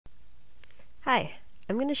Hi,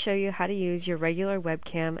 I'm going to show you how to use your regular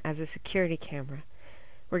webcam as a security camera.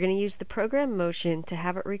 We're going to use the program Motion to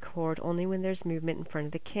have it record only when there's movement in front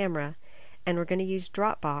of the camera, and we're going to use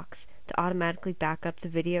Dropbox to automatically back up the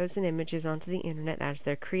videos and images onto the internet as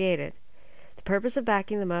they're created. The purpose of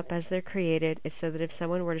backing them up as they're created is so that if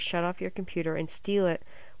someone were to shut off your computer and steal it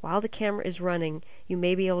while the camera is running, you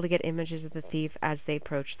may be able to get images of the thief as they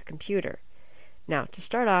approach the computer. Now, to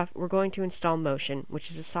start off, we're going to install Motion, which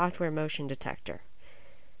is a software motion detector.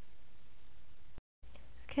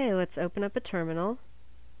 Okay, let's open up a terminal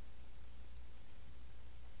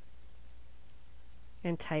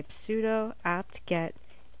and type sudo apt-get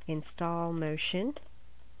install motion.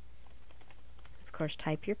 Of course,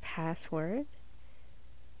 type your password.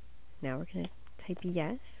 Now we're going to type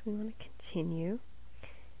yes. We want to continue.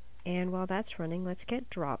 And while that's running, let's get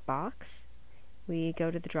Dropbox. We go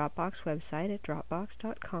to the Dropbox website at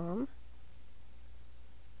dropbox.com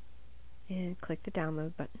and click the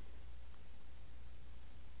download button.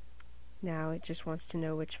 Now it just wants to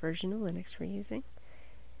know which version of Linux we're using.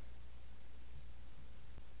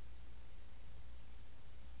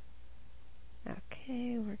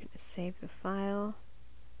 Okay, we're going to save the file.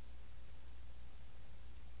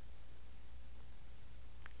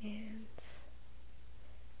 And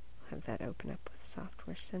have that open up with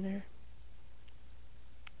Software Center.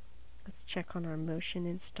 Let's check on our Motion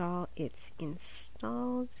install. It's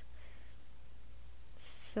installed.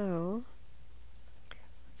 So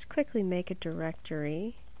let's quickly make a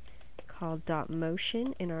directory called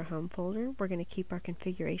 .motion in our home folder. We're going to keep our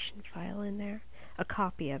configuration file in there, a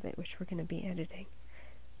copy of it, which we're going to be editing.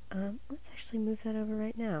 Let's actually move that over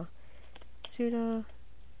right now. Sudo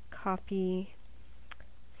copy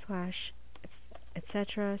slash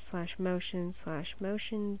etc slash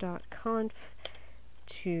motion/motion.conf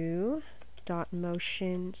to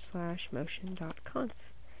 .motion/motion.conf.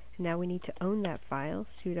 And now we need to own that file.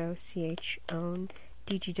 Sudo chown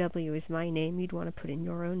dgw is my name. You'd want to put in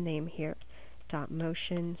your own name here.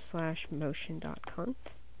 .motion/motion.conf.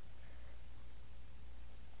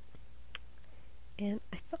 And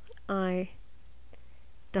I thought I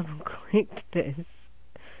double-clicked this.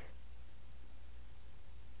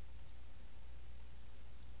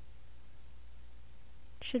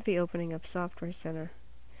 Should be opening up Software Center.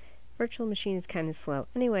 Virtual machine is kind of slow.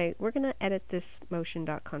 Anyway, we're going to edit this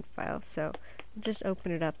motion.conf file, so we'll just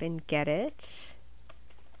open it up and get it.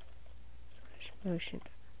 Motion.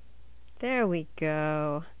 There we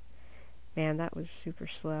go. Man, that was super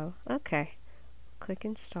slow. Okay. Click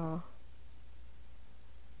install.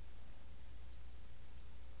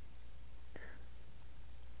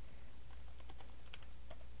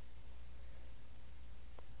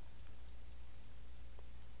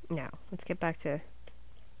 Now, let's get back to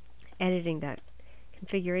editing that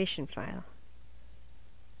configuration file.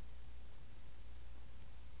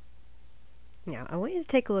 Now, I want you to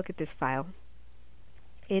take a look at this file.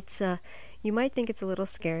 It's you might think it's a little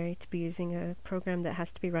scary to be using a program that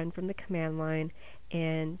has to be run from the command line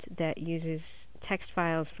and that uses text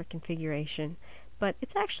files for configuration, but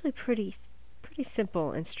it's actually pretty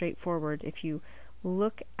simple and straightforward if you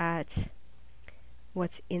look at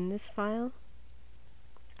what's in this file.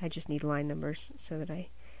 I just need line numbers so that I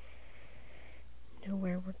know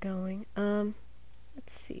where we're going.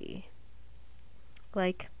 Let's see.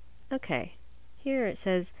 Like, okay, here it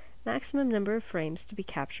says maximum number of frames to be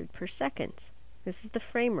captured per second. This is the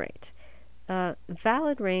frame rate.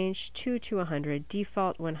 Valid range 2 to 100,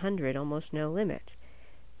 default 100, almost no limit.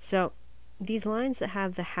 So these lines that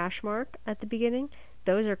have the hash mark at the beginning,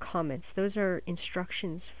 those are comments. Those are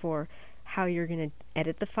instructions for how you're going to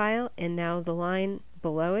edit the file, and now the line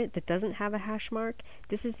below it that doesn't have a hash mark,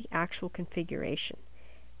 this is the actual configuration.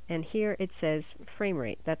 And here it says frame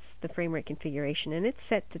rate. That's the frame rate configuration, and it's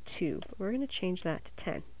set to 2, but we're going to change that to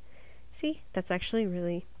 10. See, that's actually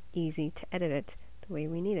really easy to edit it the way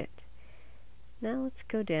we need it. Now let's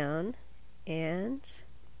go down and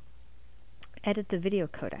edit the video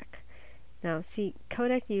codec. Now see,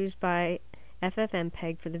 codec used by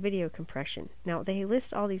FFmpeg for the video compression. Now they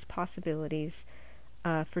list all these possibilities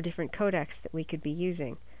for different codecs that we could be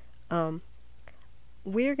using.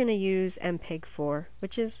 We're going to use MPEG-4,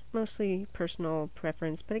 which is mostly personal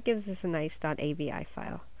preference, but it gives us a nice .avi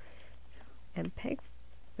file. So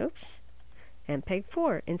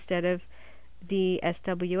MPEG-4 instead of the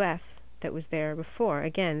SWF that was there before.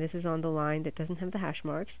 Again, this is on the line that doesn't have the hash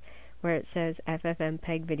marks, where it says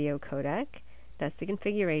FFmpeg video codec. That's the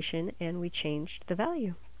configuration, and we changed the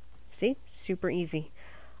value. See? Super easy.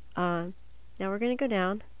 Now we're going to go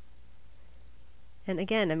down, and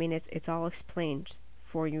again, I mean, it's all explained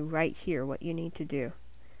for you right here, what you need to do.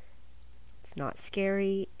 It's not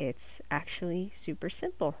scary, it's actually super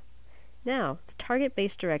simple. Now, the target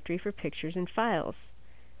base directory for pictures and files.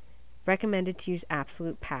 Recommended to use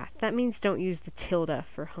absolute path. That means don't use the tilde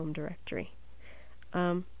for home directory.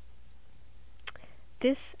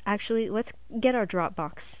 This actually, let's get our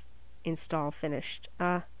Dropbox install finished.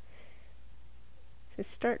 So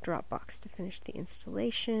start Dropbox to finish the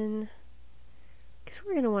installation, because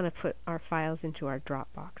we're going to want to put our files into our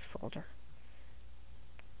Dropbox folder.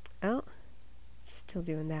 Oh, still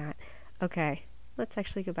doing that. Okay, let's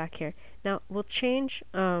actually go back here. Now, we'll change,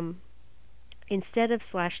 instead of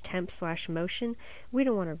 /temp/motion, we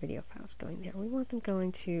don't want our video files going there. We want them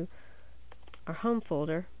going to our home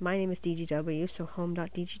folder. My name is DGW, so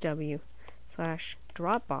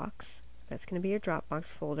home.dgw/Dropbox. That's going to be your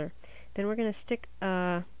Dropbox folder. Then we're going to stick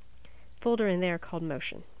a folder in there called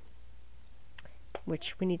Motion,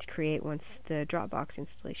 which we need to create once the Dropbox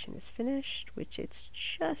installation is finished, which it's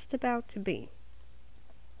just about to be.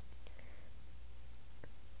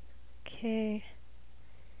 Okay.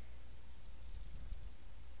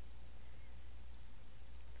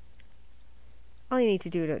 All you need to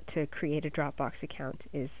do to create a Dropbox account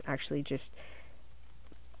is actually just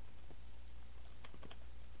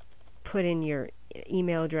put in your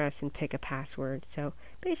email address and pick a password. So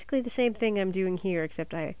basically the same thing I'm doing here,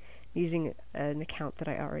 except I'm using an account that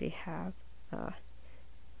I already have.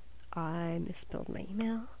 I misspelled my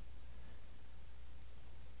email.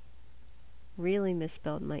 Really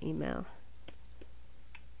misspelled my email.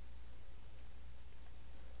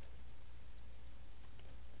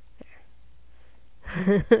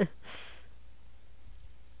 There.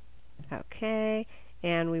 Okay,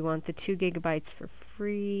 and we want the 2 GB for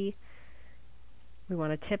free. We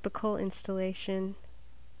want a typical installation,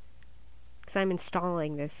 because I'm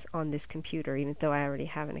installing this on this computer, even though I already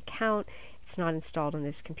have an account. It's not installed on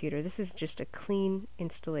this computer. This is just a clean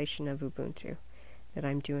installation of Ubuntu that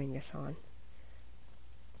I'm doing this on.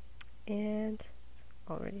 And it's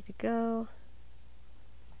all ready to go.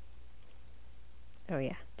 Oh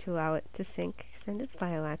yeah, to allow it to sync extended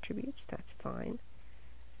file attributes, that's fine.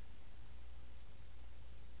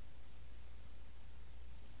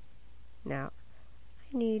 Now,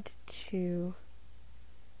 I need to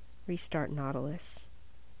restart Nautilus,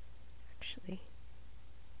 actually,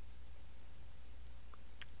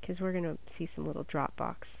 because we're going to see some little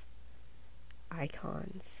Dropbox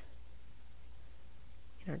icons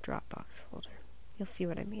in our Dropbox folder. You'll see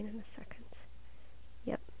what I mean in a second.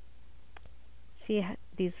 Yep. See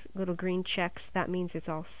these little green checks? That means it's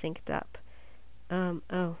all synced up.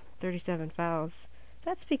 Oh, 37 files.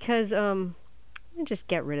 That's because, let me just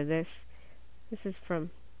get rid of this. This is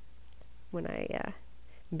from when I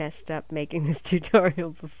messed up making this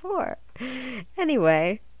tutorial before.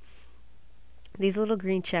 Anyway, these little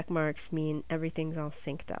green check marks mean everything's all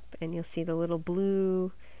synced up, and you'll see the little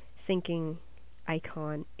blue syncing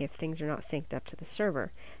icon if things are not synced up to the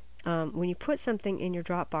server. When you put something in your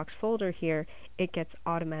Dropbox folder here, it gets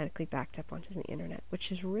automatically backed up onto the internet,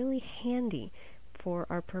 which is really handy for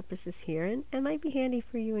our purposes here, and might be handy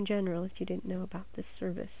for you in general if you didn't know about this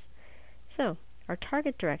service. So, our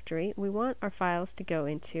target directory, we want our files to go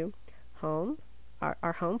into home,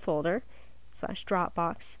 our home folder,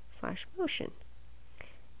 /Dropbox/motion.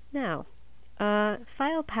 Now,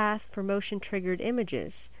 file path for motion triggered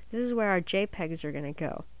images. This is where our JPEGs are going to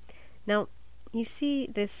go. Now, you see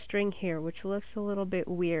this string here, which looks a little bit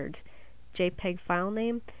weird. JPEG file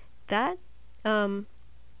name. That,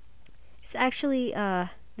 it's actually,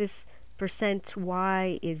 this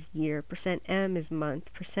 %y is year, %m is month,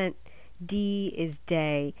 %d is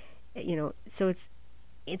day, so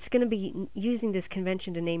it's going to be using this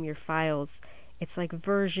convention to name your files. It's like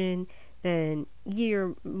version, then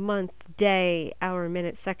year, month, day, hour,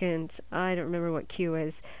 minute, second. I don't remember what Q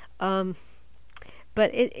is.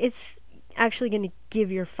 But it's actually going to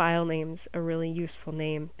give your file names a really useful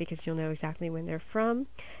name because you'll know exactly when they're from.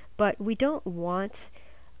 But we don't want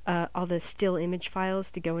all the still image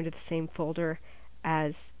files to go into the same folder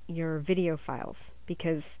as your video files,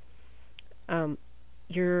 because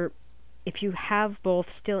if you have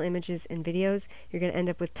both still images and videos, you're going to end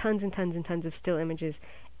up with tons and tons and tons of still images,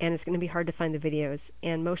 and it's going to be hard to find the videos.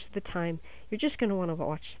 And most of the time, you're just going to want to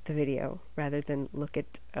watch the video rather than look at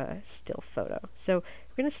a still photo. So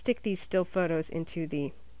we're going to stick these still photos into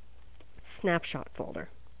the snapshot folder.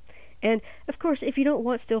 And of course, if you don't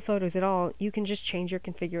want still photos at all, you can just change your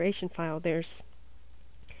configuration file. There's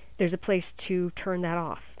a place to turn that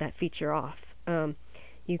off, that feature off.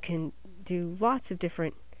 You can do lots of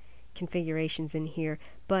different configurations in here,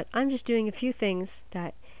 but I'm just doing a few things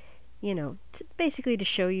that, basically to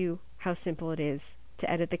show you how simple it is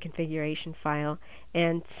to edit the configuration file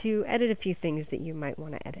and to edit a few things that you might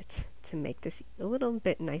want to edit to make this a little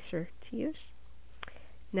bit nicer to use.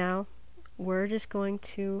 Now we're just going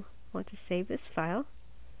to want to save this file,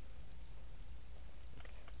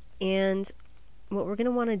 and what we're going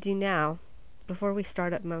to want to do now before we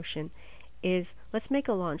start up Motion is let's make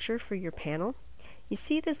a launcher for your panel. You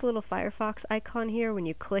see this little Firefox icon here? When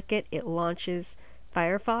you click it, it launches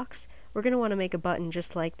Firefox. We're going to want to make a button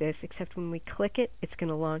just like this, except when we click it, it's going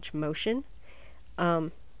to launch Motion.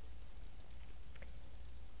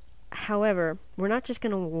 However, we're not just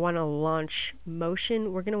going to want to launch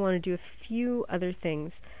Motion, we're going to want to do a few other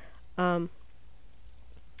things. One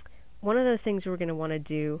of those things we're going to want to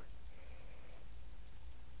do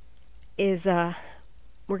is we're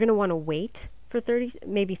going to want to wait for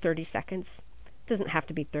maybe 30 seconds. It doesn't have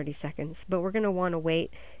to be 30 seconds, but we're going to want to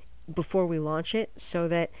wait before we launch it so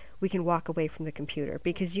that we can walk away from the computer,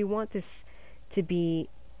 because you want this to be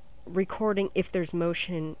recording if there's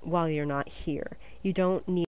motion while you're not here. You don't need